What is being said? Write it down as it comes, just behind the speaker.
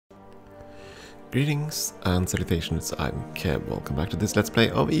Greetings and salutations, I'm Keb. Welcome back to this Let's Play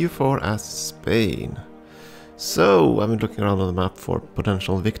of EU4 as Spain. So, I've been looking around on the map for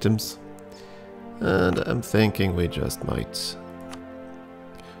potential victims, and I'm thinking we just might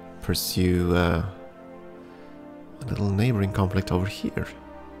pursue a little neighboring conflict over here.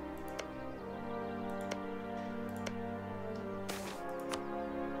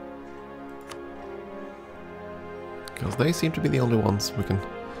 Because they seem to be the only ones we can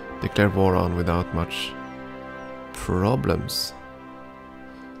declare war on without much problems.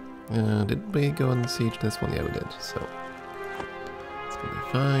 Did we go and siege this one? Yeah, we did, so it's gonna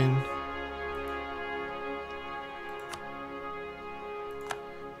be fine.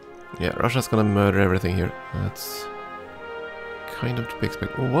 Yeah, Russia's gonna murder everything here. That's kind of to be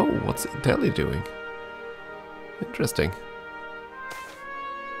expected. Whoa, what's Italy doing? Interesting.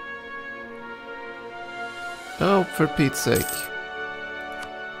 Oh, for Pete's sake.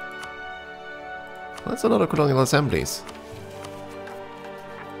 That's a lot of colonial assemblies.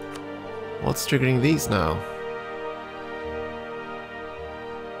 What's triggering these now?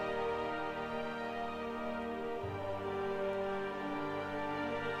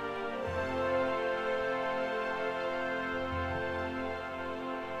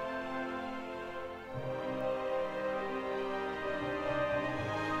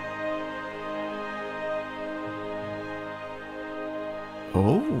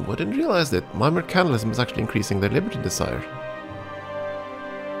 Oh, I didn't realize that. My mercantilism is actually increasing their liberty desire.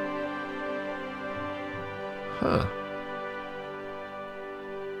 Huh.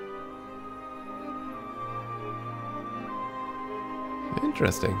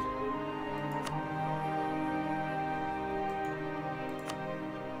 Interesting.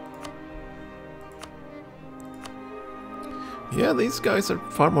 Yeah, these guys are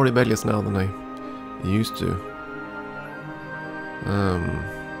far more rebellious now than I used to.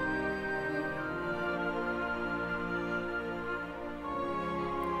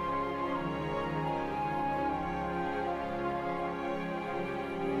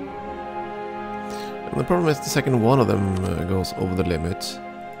 The problem is the second one of them goes over the limit.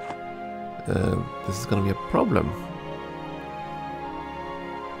 This is gonna be a problem.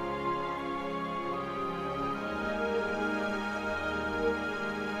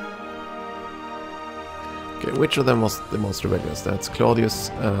 Okay, which of them was the most rebellious? That's Claudius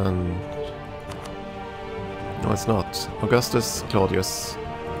and... No, it's not. Augustus, Claudius.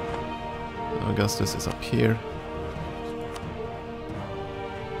 Augustus is up here.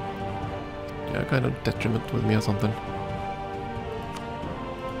 Yeah, kind of detriment with me or something.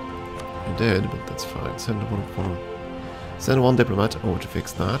 I did, but that's fine. Send one diplomat over to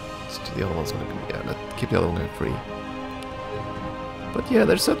fix that. The other one's gonna come. Yeah, let's keep the other one guy free. But yeah,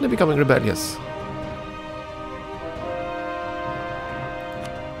 they're certainly becoming rebellious.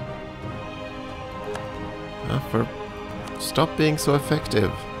 Stop being so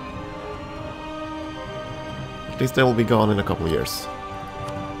effective. At least they will be gone in a couple of years.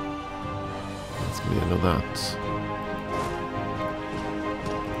 That's the end of that.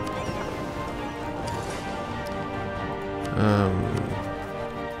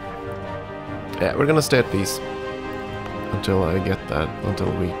 Yeah, we're gonna stay at peace until I get that,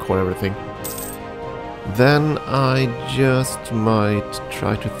 until we core everything. Then I just might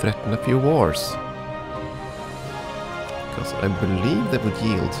try to threaten a few wars. Because I believe they would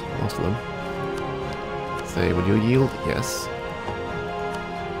yield, most of them. Say, would you yield? Yes.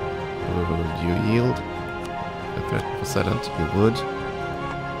 Would you yield? A threat for Zealand? You would.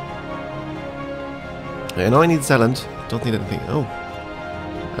 I know I need Zealand. Don't need anything. Oh.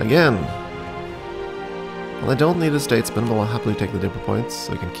 Again. Well, I don't need a statesman, but I'll happily take the diplo points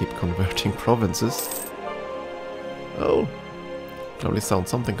so I can keep converting provinces. Oh. Probably sound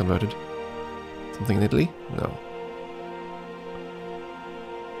something converted. Something in Italy? No.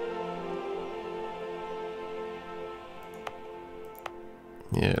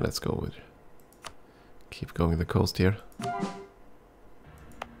 Yeah, let's go with... Keep going the coast here.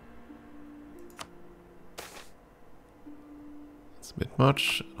 It's a bit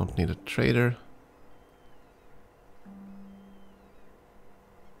much. I don't need a trader.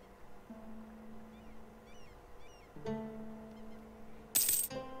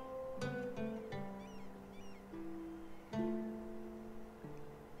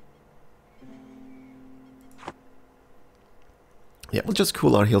 Yeah, we'll just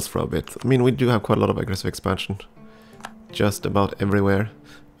cool our heels for a bit. I mean, we do have quite a lot of aggressive expansion. Just about everywhere.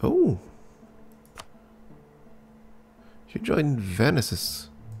 Oh! You joined Venice's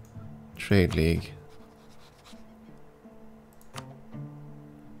trade league.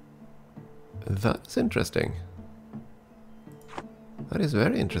 That's interesting. That is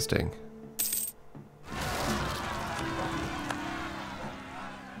very interesting.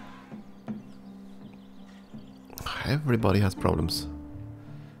 Everybody has problems.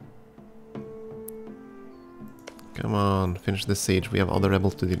 Come on, finish this siege. We have other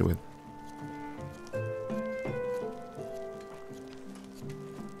rebels to deal with.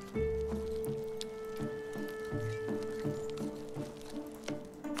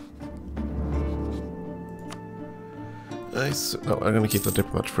 No, I'm gonna keep the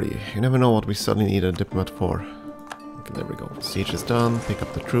diplomat free. You never know what we suddenly need a diplomat for. Okay, there we go. Siege is done. Pick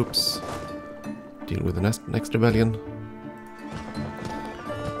up the troops. Deal with the next rebellion.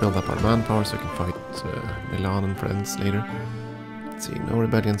 Build up our manpower so we can fight Milan and friends later. Let's see, no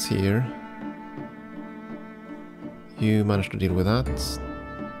rebellions here. You managed to deal with that.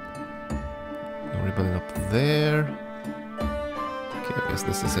 No rebellion up there. Okay, I guess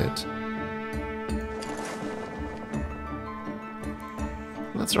this is it.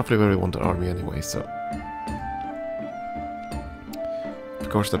 That's roughly where we want the army anyway, so... Of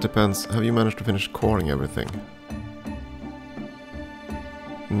course, that depends. Have you managed to finish coring everything?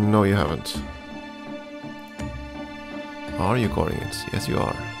 No, you haven't. Are you coring it? Yes, you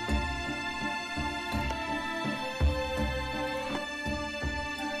are.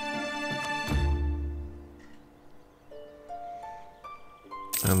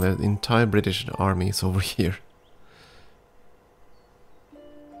 And the entire British army is over here.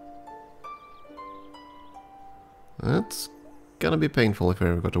 That's gonna be painful if we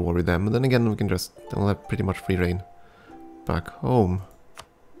ever go to war with them, and then again we can just, they'll have pretty much free reign back home.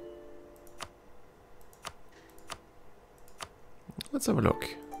 Let's have a look.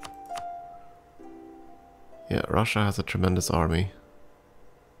 Yeah, Russia has a tremendous army.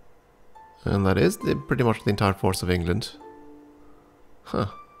 And that is pretty much the entire force of England. Huh.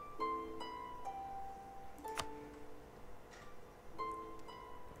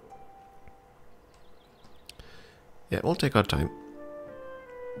 Yeah, we'll take our time.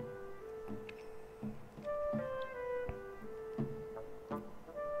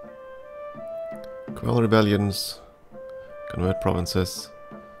 Quell rebellions. Convert provinces.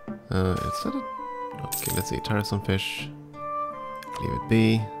 Is that a... Okay, let's see. Tariffs on fish. Leave it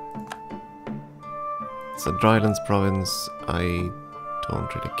be. It's a drylands province. I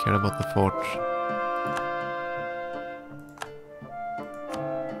don't really care about the fort.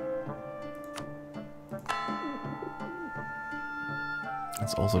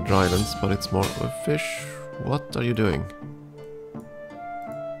 It's also drylands, but it's more of a fish. What are you doing?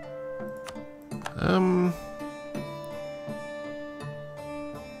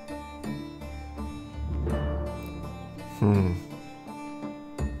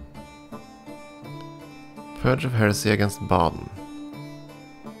 Purge of heresy against Baden.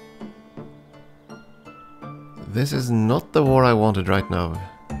 This is not the war I wanted right now,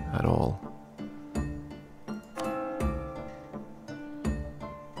 at all.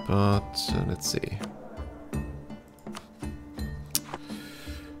 But, let's see.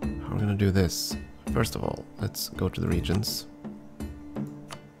 How are we gonna do this? First of all, let's go to the regions.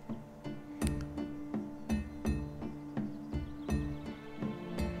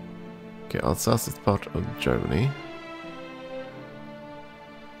 Okay, Alsace is part of Germany.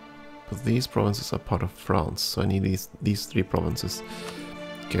 But these provinces are part of France, so I need these three provinces.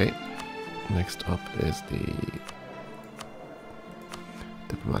 Okay, next up is the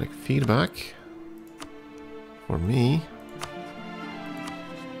diplomatic feedback for me.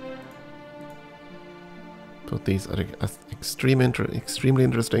 But these are extremely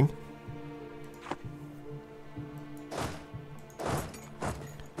interesting.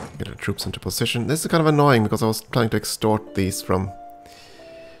 Get our troops into position. This is kind of annoying because I was planning to extort these from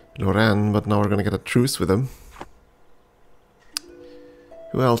Lorraine, but now we're going to get a truce with them.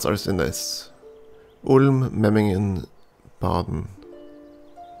 Who else is in this? Ulm, Memmingen, Baden.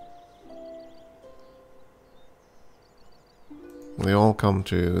 They all come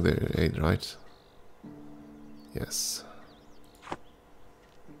to their aid, right? Yes.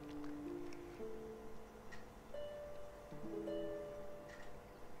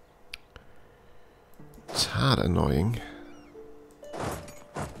 Tad annoying.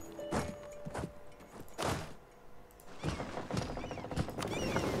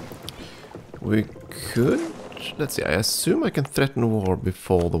 We could... Let's see, I assume I can threaten war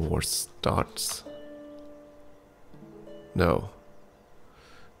before the war starts. No.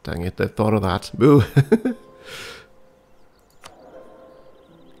 Dang it, I thought of that. Boo!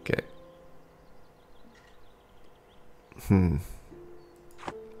 Okay.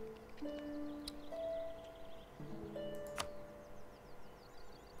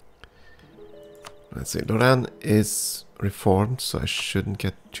 Let's see, Lorraine is reformed, so I shouldn't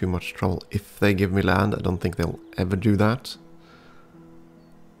get too much trouble if they give me land. I don't think they'll ever do that.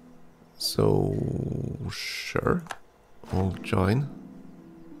 So, sure. all join.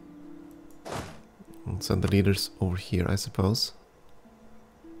 And send the leaders over here, I suppose.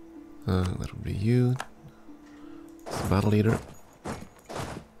 That would be you. It's the battle leader.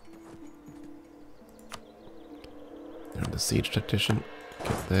 You're the siege tactician.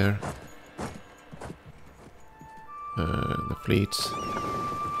 Get there. The fleet.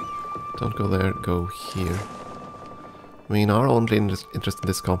 Don't go there, go here. I mean, our only interest in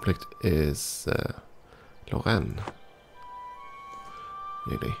this conflict is Lorraine.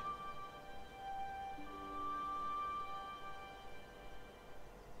 Really.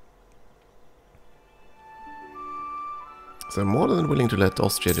 So I'm more than willing to let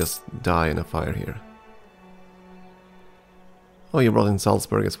Austria just die in a fire here. Oh, you brought in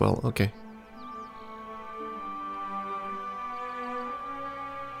Salzburg as well, okay.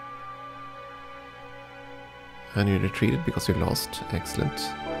 And you retreated because you lost, excellent.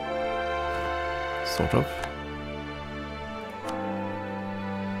 Sort of.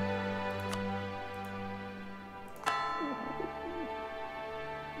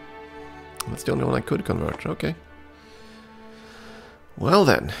 That's the only one I could convert, okay. Well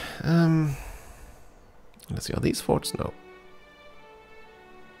then, let's see, are these forts? No.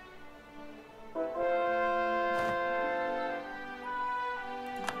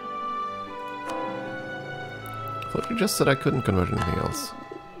 I thought you just said I couldn't convert anything else.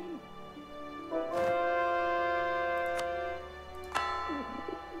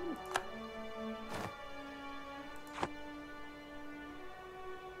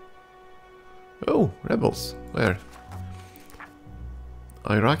 Oh, rebels. Where?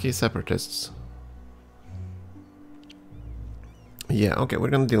 Iraqi separatists. Yeah, okay, we're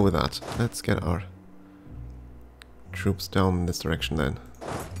gonna deal with that. Let's get our troops down in this direction then.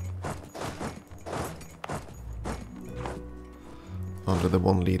 Under the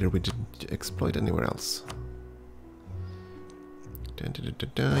one leader we didn't exploit anywhere else.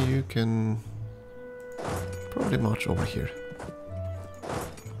 You can probably march over here.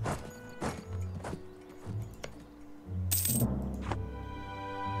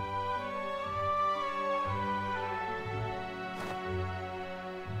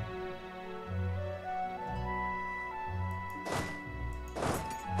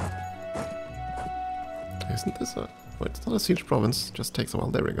 Isn't this a... Well, it's not a siege province, just takes a while.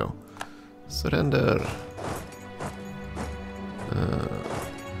 There we go. Surrender.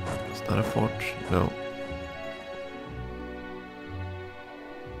 Is that a fort? No.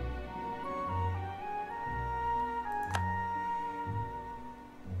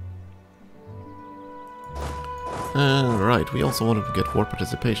 Right, we also wanted to get war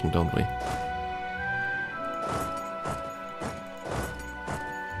participation, don't we?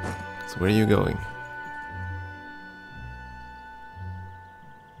 So where are you going?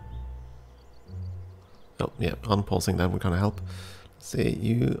 Oh, yeah, unpausing that would kind of help. Let's see,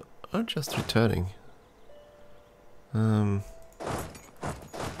 you are just returning. Dang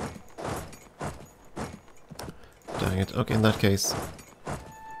it. Okay, in that case,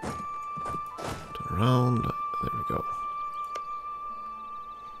 turn around. There we go.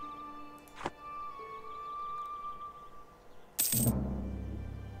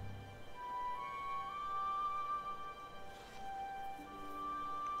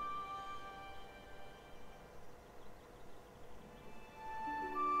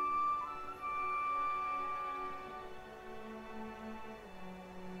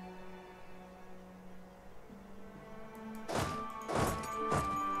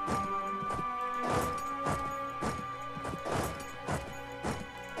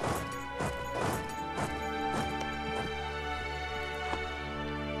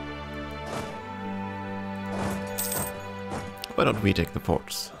 Why don't we take the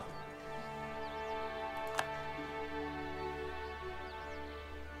forts?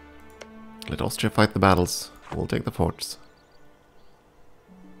 Let Austria fight the battles. We'll take the forts.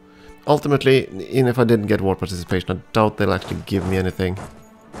 Ultimately, even if I didn't get war participation, I doubt they'll actually give me anything.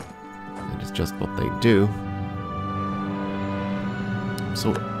 It is just what they do. I'm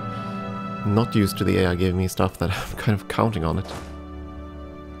so not used to the AI giving me stuff that I'm kind of counting on it.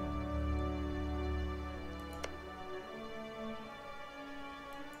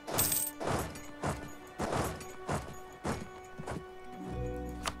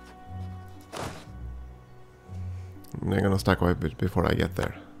 They're gonna stack away a bit before I get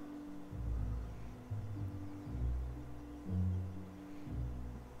there.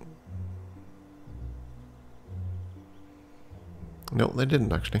 No, they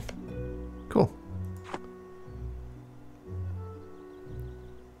didn't actually. Cool.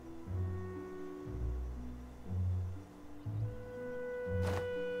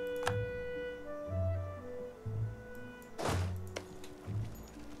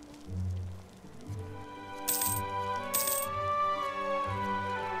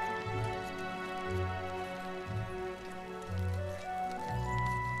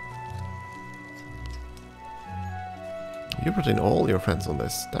 You put in all your friends on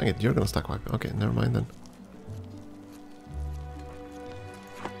this. Dang it, you're gonna stack wipe. Okay, never mind then.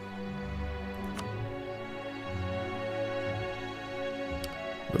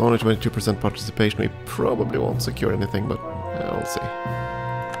 With only 22% participation, we probably won't secure anything, but we'll see.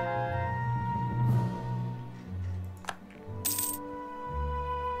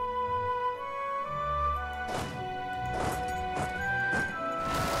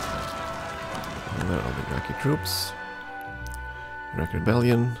 And there are the Iraqi troops. Iraqi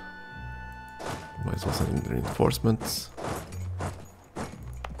rebellion. Might as well send in reinforcements.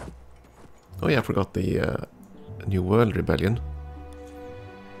 Oh yeah, I forgot the New World Rebellion.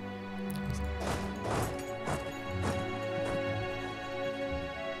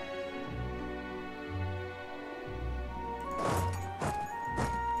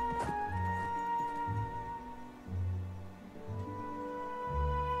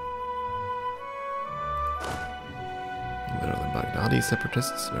 There are the Baghdadi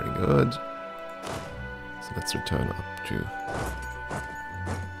separatists, very good. So let's return up to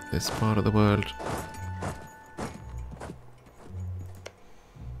this part of the world.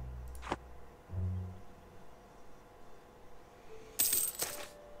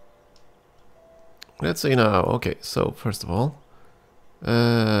 Let's see now. Okay, so first of all,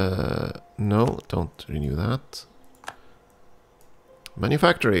 no, don't renew that.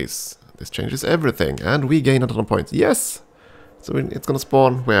 Manufactories. This changes everything, and we gain a ton of points. Yes! So it's gonna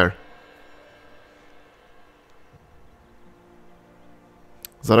spawn where?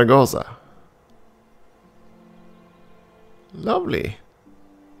 Zaragoza. Lovely.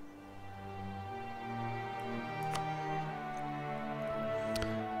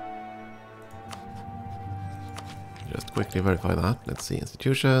 Just quickly verify that. Let's see.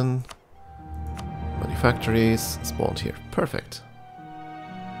 Institution. Manufactories. Spawned here. Perfect.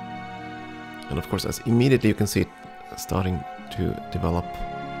 And of course, as immediately you can see it starting to develop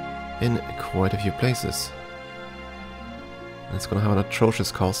in quite a few places. And it's going to have an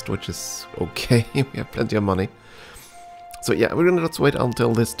atrocious cost, which is okay. We have plenty of money. So yeah, we're going to just wait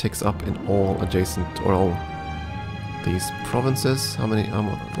until this ticks up in all adjacent, or all these provinces. How long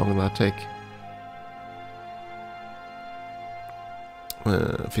will that take?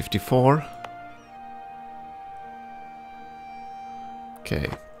 54. Okay.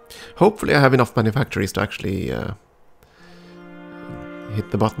 Hopefully I have enough manufactories to actually hit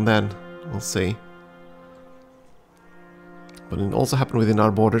the button then. We'll see. But it also happened within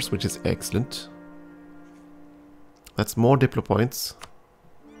our borders, which is excellent. That's more Diplo points.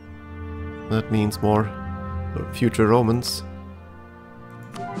 That means more future Romans.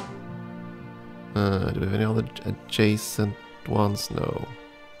 Do we have any other adjacent ones? No.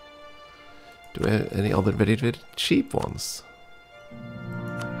 Do we have any other very, very cheap ones?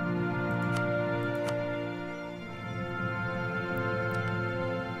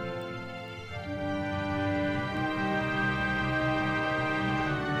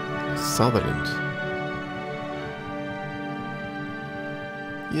 Sutherland.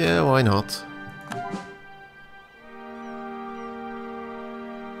 Yeah, why not?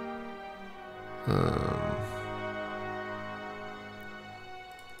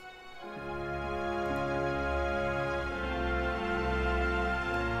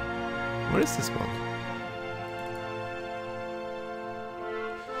 Where is this one?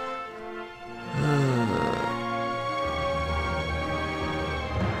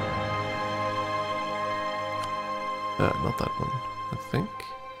 Not that one, I think.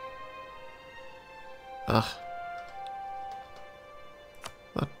 Ah.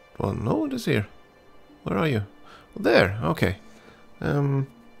 That one. No, it is here. Where are you? Oh, there, okay.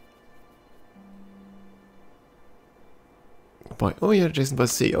 Oh, yeah, adjacent by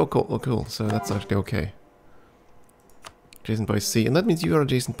sea. Oh, cool, oh, cool. So that's actually okay. Adjacent by sea. And that means you are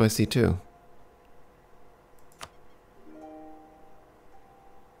adjacent by sea too.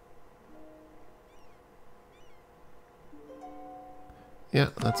 Yeah,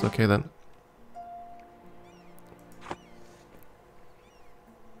 that's okay then.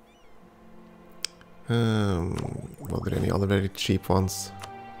 Were there any other very cheap ones?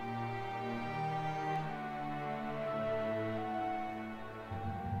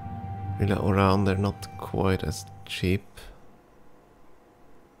 Really around, they're not quite as cheap.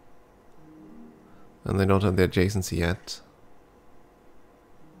 And they don't have the adjacency yet.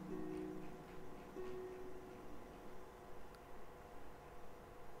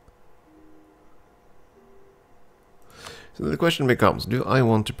 So the question becomes, do I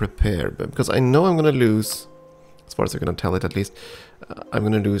want to prepare? Because I know I'm going to lose, as far as I can tell it at least, I'm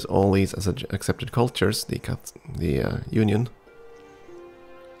going to lose all these as accepted cultures, the Union.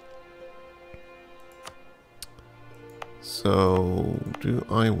 So, do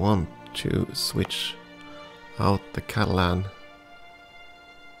I want to switch out the Catalan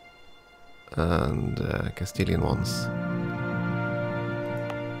and Castilian ones?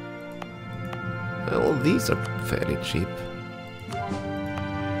 Well, these are fairly cheap.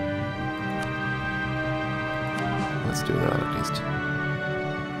 Let's do that at least.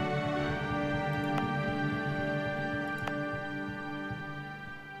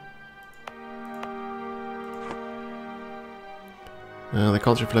 The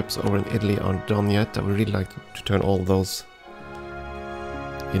culture flips over in Italy aren't done yet. I would really like to turn all those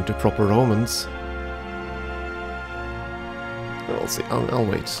into proper Romans. We'll see. I'll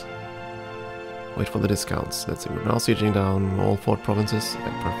wait. Wait for the discounts. Let's see. We're now sieging down all 4 provinces.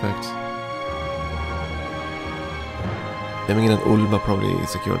 Yeah, perfect. Memmingen and Ulm are probably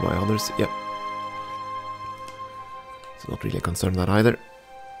secured by others. Yep. So not really concerned with that either.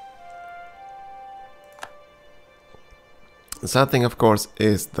 The sad thing, of course,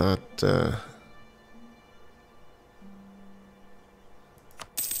 is that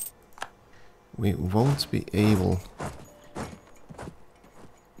we won't be able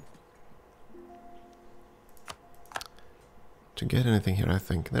to get anything here, I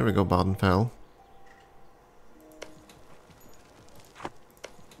think. There we go, Baden fell.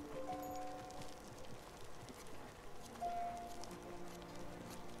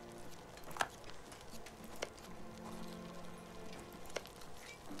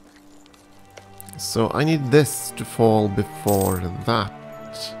 So I need this to fall before that.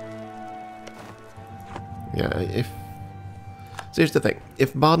 Yeah, if... So here's the thing.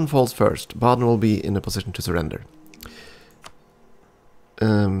 If Baden falls first, Baden will be in a position to surrender.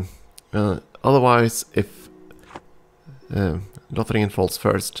 Otherwise, if Lotharingen falls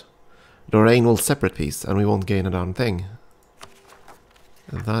first, Lorraine will separate peace and we won't gain a darn thing.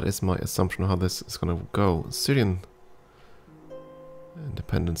 That is my assumption of how this is going to go. Syrian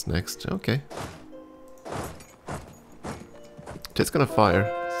independence next. Okay. It's gonna fire,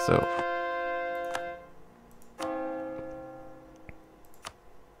 so...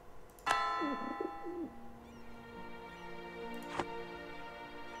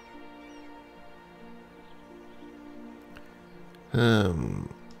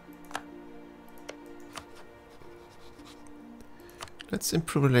 Let's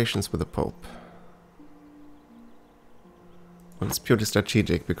improve relations with the Pope. Well, it's purely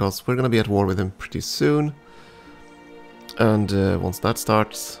strategic, because we're gonna be at war with him pretty soon. And once that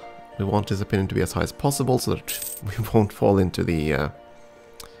starts, we want his opinion to be as high as possible so that we won't fall into the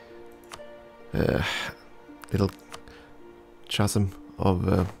little chasm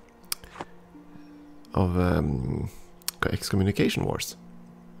of excommunication wars.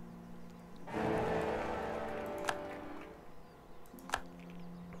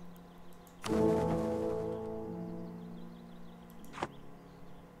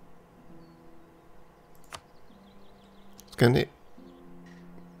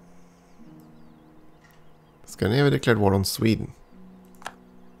 Scandinavia declared war on Sweden.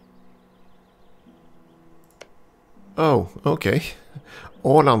 Oh, okay.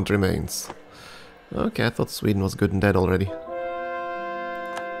 Åland remains. Okay, I thought Sweden was good and dead already.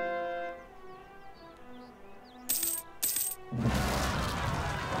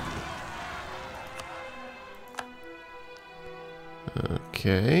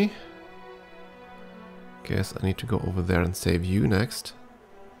 Okay. Guess I need to go over there and save you next.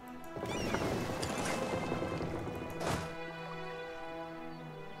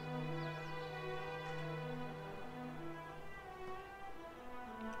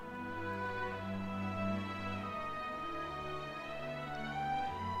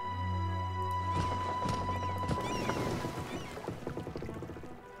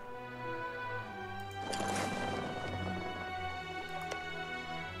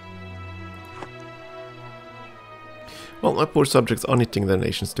 Well, my poor subjects are knitting their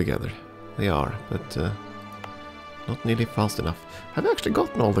nations together. They are, but not nearly fast enough. Have I actually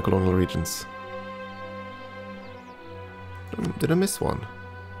gotten all the colonial regions? Did I miss one?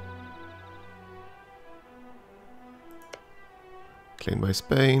 Claimed by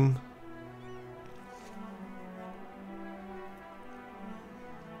Spain.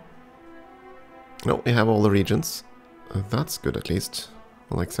 No, we have all the regions. That's good at least.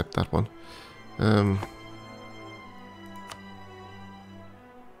 I'll accept that one.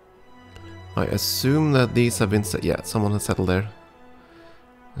 I assume that these have been set. Yeah, someone has settled there.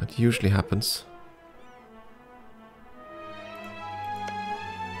 That usually happens.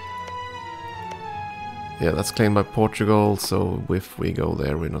 Yeah, that's claimed by Portugal, so if we go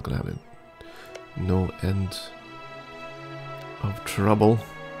there, we're not gonna have no end of trouble.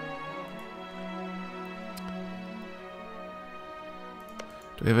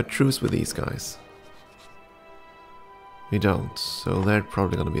 Do we have a truce with these guys? We don't, so they're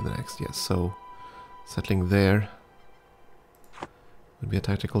probably gonna be the next, yes. So, settling there would be a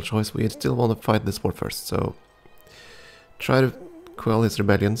tactical choice. We still want to fight this war first, so try to quell his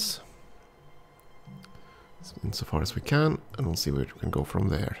rebellions insofar as we can, and we'll see where we can go from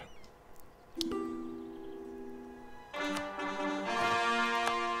there.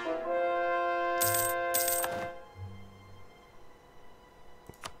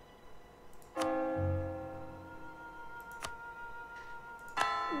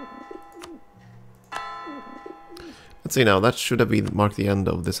 Let's see now, that should have been marked the end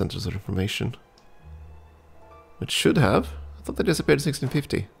of the Centers of Reformation. It should have. I thought they disappeared in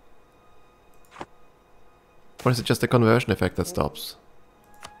 1650. Or is it just a conversion effect that stops?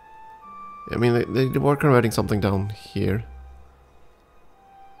 I mean, they were converting something down here.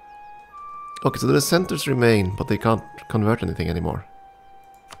 Okay, so the centers remain, but they can't convert anything anymore.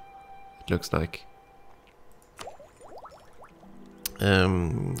 It looks like.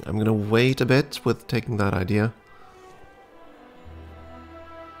 I'm gonna wait a bit with taking that idea.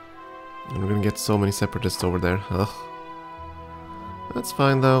 And we're gonna get so many separatists over there. Ugh. That's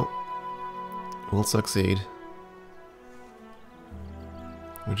fine though. We'll succeed.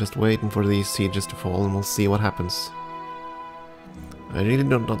 We're just waiting for these sieges to fall and we'll see what happens. I really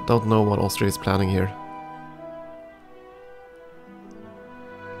don't know what Austria is planning here.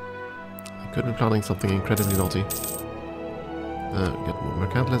 They could be planning something incredibly naughty. Get more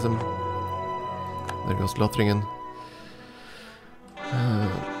mercantilism. There goes Lothringen.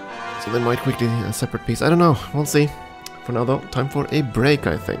 So they might quickly a separate piece. I don't know. We'll see. For now though, time for a break,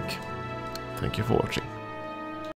 I think. Thank you for watching.